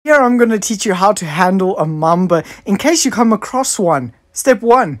Here I'm going to teach you how to handle a mamba in case you come across one. Step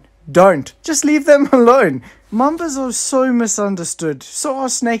 1. Don't. Just leave them alone. Mambas are so misunderstood, so are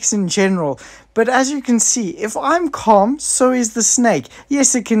snakes in general. But as you can see, if I'm calm, so is the snake.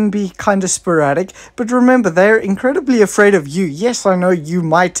 Yes, it can be kind of sporadic, but remember, they're incredibly afraid of you. Yes, I know you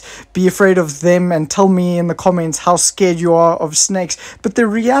might be afraid of them and tell me in the comments how scared you are of snakes, but the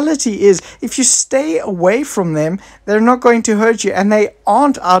reality is, if you stay away from them, they're not going to hurt you, and they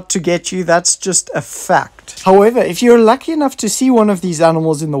aren't out to get you. That's just a fact. However, if you're lucky enough to see one of these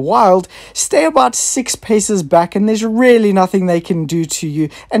animals in the wild, stay about 6 paces back, and there's really nothing they can do to you,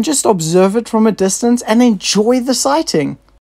 and just observe it from a distance and enjoy the sighting.